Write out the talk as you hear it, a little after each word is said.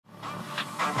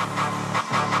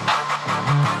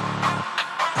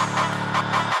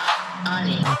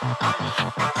Now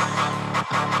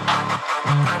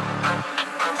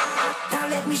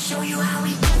let me show you how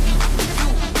we do.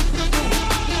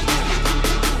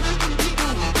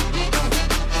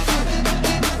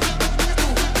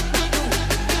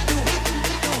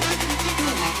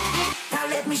 Now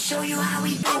let me show you how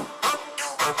we do.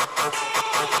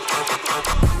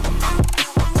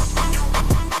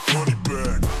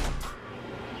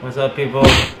 What's up, people?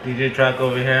 DJ Track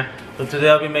over here. So today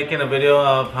I'll be making a video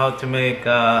of how to make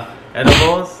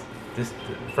edibles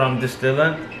from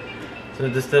distillant. So the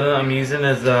distillant I'm using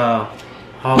is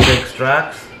hog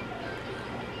extracts.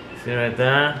 See right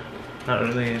there? Not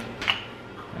really.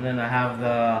 And then I have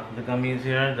the gummies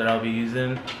here that I'll be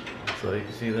using. So you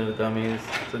can see the gummies.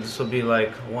 So this will be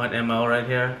like 1 ml right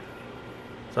here.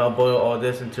 So I'll boil all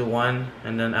this into one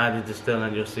and then add the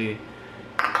distillant, you'll see.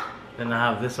 Then I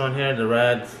have this one here, the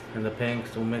reds and the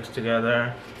pinks will mix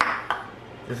together.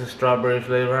 This is strawberry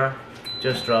flavor,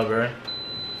 just strawberry.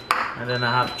 And then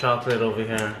I have chocolate over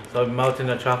here. So I'm melting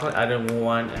the chocolate, adding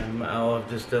 1 ml of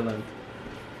distillant.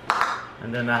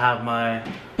 And then I have my,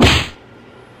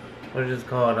 what is it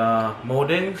called,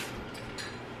 moldings.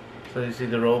 So you see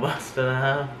the robots that I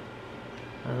have.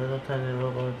 A little tiny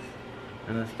robots.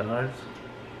 And the stars.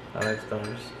 I like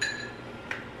stars.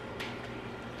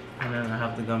 And then I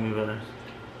have the gummy bears.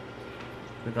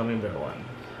 The gummy bear one.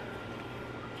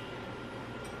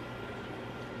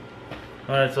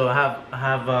 Alright, so I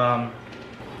have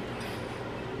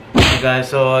guys,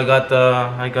 so I got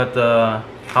the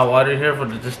hot water here for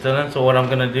the distillant. So what I'm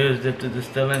gonna do is dip the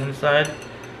distillant inside.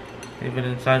 Leave it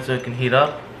inside so it can heat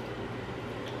up.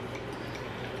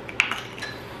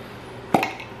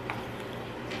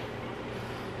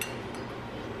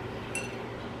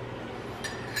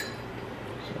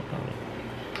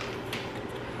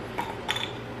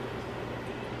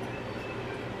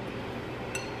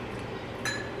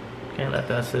 Can't let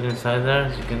that sit inside there,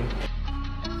 as you can.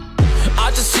 I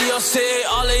just see your city,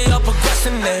 all the up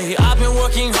aggressively. I've been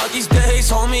working hard these days,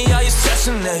 homie, how you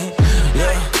sessionate?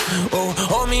 Yeah, oh,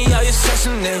 homie, how you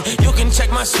sessionate? You can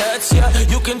check my stats, yeah,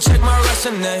 you can check my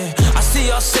resume. I see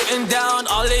y'all sitting down,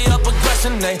 all the up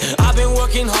aggressively. I've been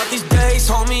working hard these days,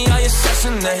 homie, how you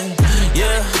sessionate?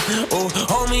 Yeah, oh,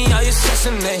 homie, how you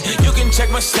sessionate? You can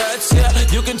check my stats, yeah,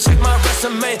 you can check my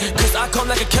resume. Cause I come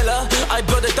like a killer, I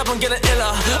build it up, I'm getting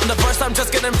iller. And the first I'm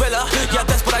just getting realer. Yeah,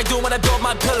 that's what I do when I build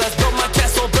my pillars. Build my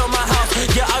castle, build my house.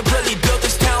 Yeah, I really built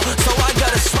this town, so I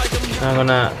gotta strike them. I'm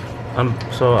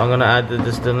gonna add the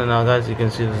distillant now, guys. You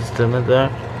can see the distillant there,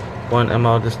 1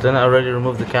 ml distillant. I already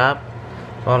removed the cap.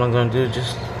 All I'm gonna do is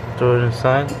just throw it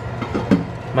inside.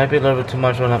 Might be a little bit too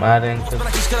much when I'm adding. But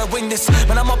I just gotta win this.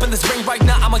 When I'm up in this ring right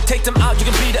now, I'ma take them out. You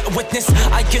can be the witness.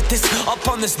 I get this up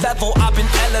on this level. I've been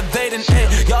elevating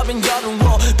it. Y'all been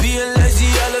wrong, being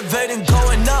lazy, elevating,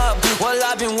 going up. Well,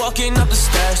 I've been walking up the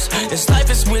stairs. This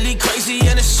life is really crazy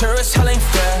and it sure as hell ain't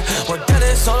fair. But that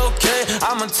is all okay.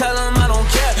 I'ma tell them I don't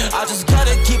care. I just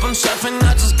gotta keep them surfing.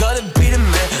 I just gotta be the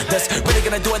man that's really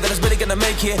gonna do it. That is really gonna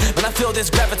make it. When I feel this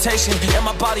gravitation in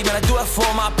my body, man, I do it for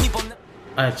my people.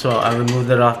 Alright, so I removed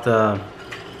it off the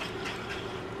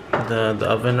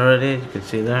oven already. You can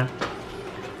see there.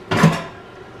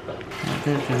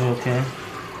 Okay, it should be okay.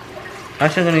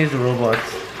 Actually, I'm gonna use the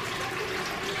robots.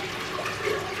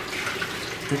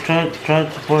 Just try to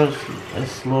pour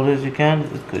as slowly as you can.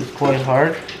 It's quite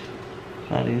hard,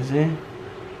 not easy.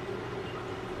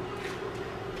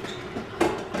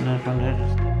 And then from there,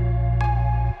 just.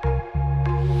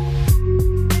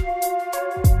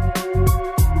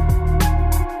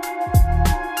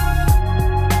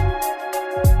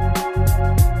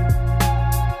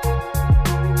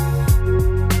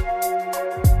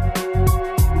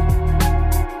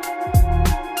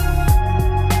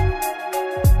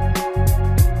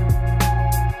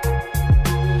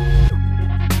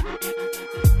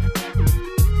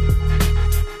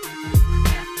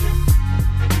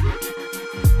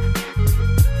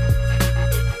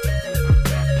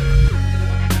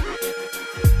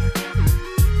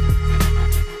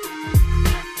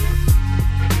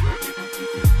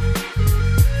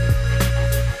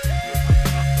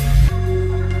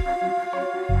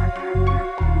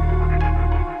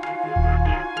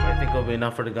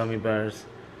 Enough for the gummy bears.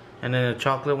 And then the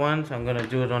chocolate ones, I'm gonna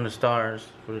do it on the stars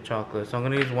for the chocolate. So I'm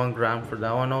gonna use 1 gram for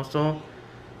that one also.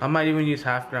 I might even use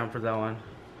 ½ gram for that one.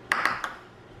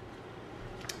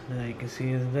 There you can see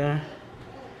is there.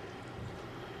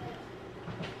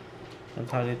 That's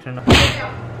how they turn out.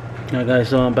 Alright guys,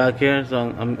 so I'm back here. So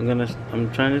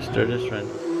I'm trying to stir this right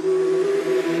now.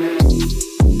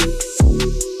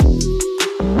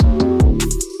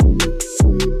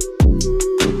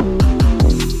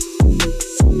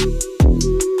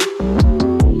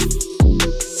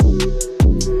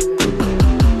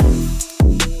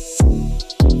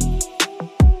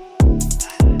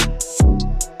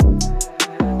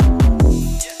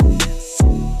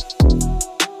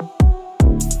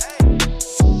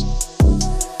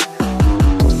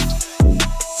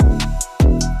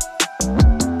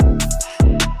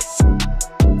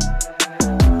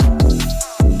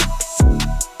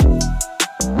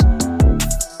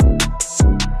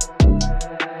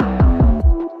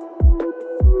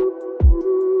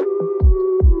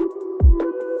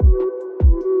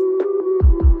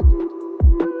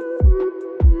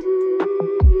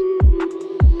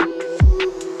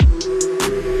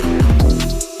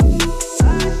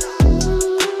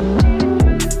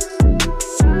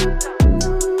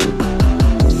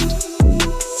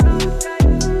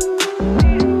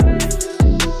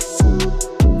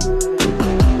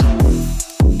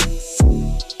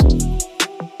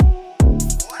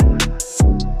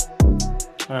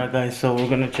 Alright guys, so we're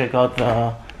gonna check out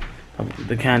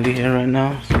the candy here right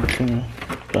now. So I'm gonna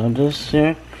grab this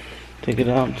here, take it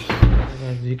out.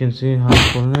 As you can see how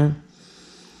it's pulling in.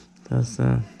 That's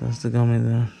the gummy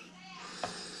there.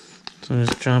 So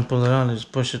just try and pull it out,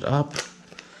 just push it up.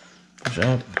 Push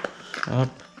up, up.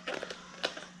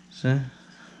 See?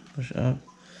 Push up.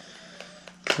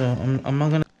 So I'm not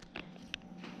gonna.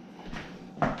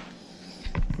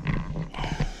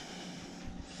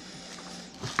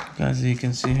 Guys, you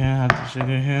can see here, I have the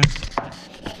sugar here.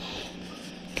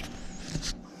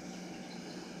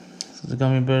 So the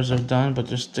gummy bears are done, but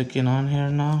they're sticking on here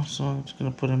now. So I'm just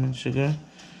gonna put them in sugar,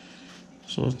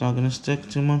 so it's not gonna stick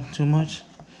too much.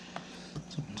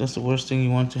 So that's the worst thing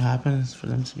you want to happen, is for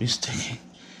them to be sticking.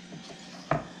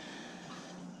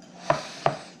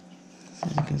 So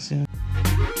you can see.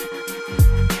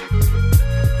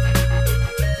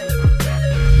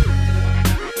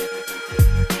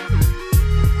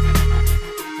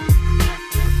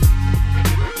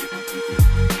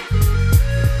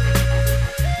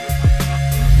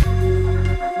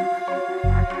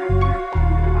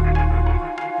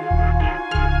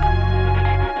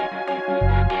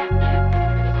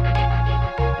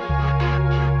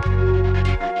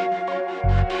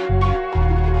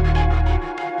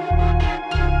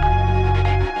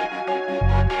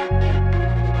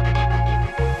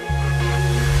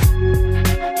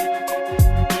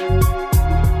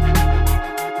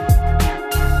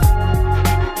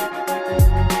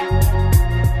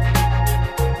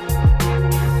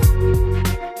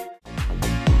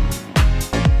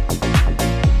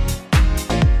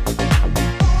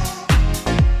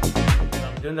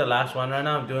 The last one right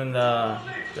now. I'm doing the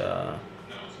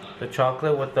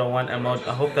chocolate with the 1 ml.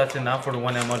 I hope that's enough for the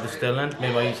 1 ml distillant.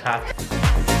 Maybe I'll use half.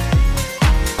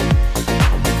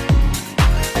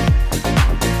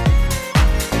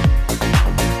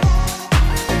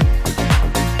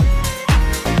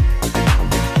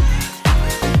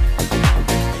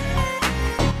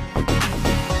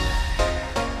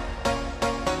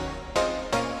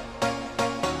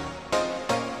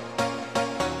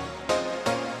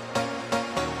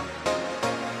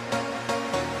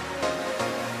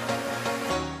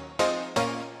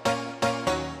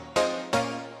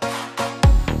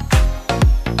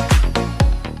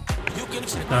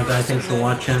 Now guys, thanks for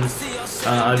watching.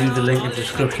 I'll leave the link in the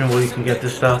description where you can get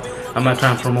this stuff. I'm not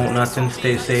trying to promote nothing.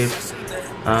 Stay safe.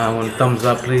 I want a thumbs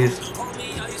up, please.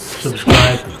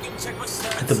 Subscribe.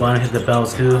 Hit the button, hit the bell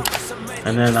too.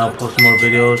 And then I'll post more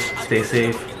videos. Stay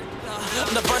safe.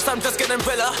 The first I'm just getting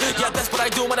realer. Yeah, that's what I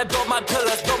do when I build my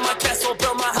pillars, build my castle,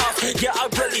 build my house. Yeah, I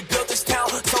really built this town,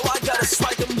 so I gotta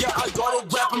strike them. Yeah, I gotta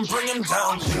rap and bring them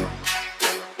down.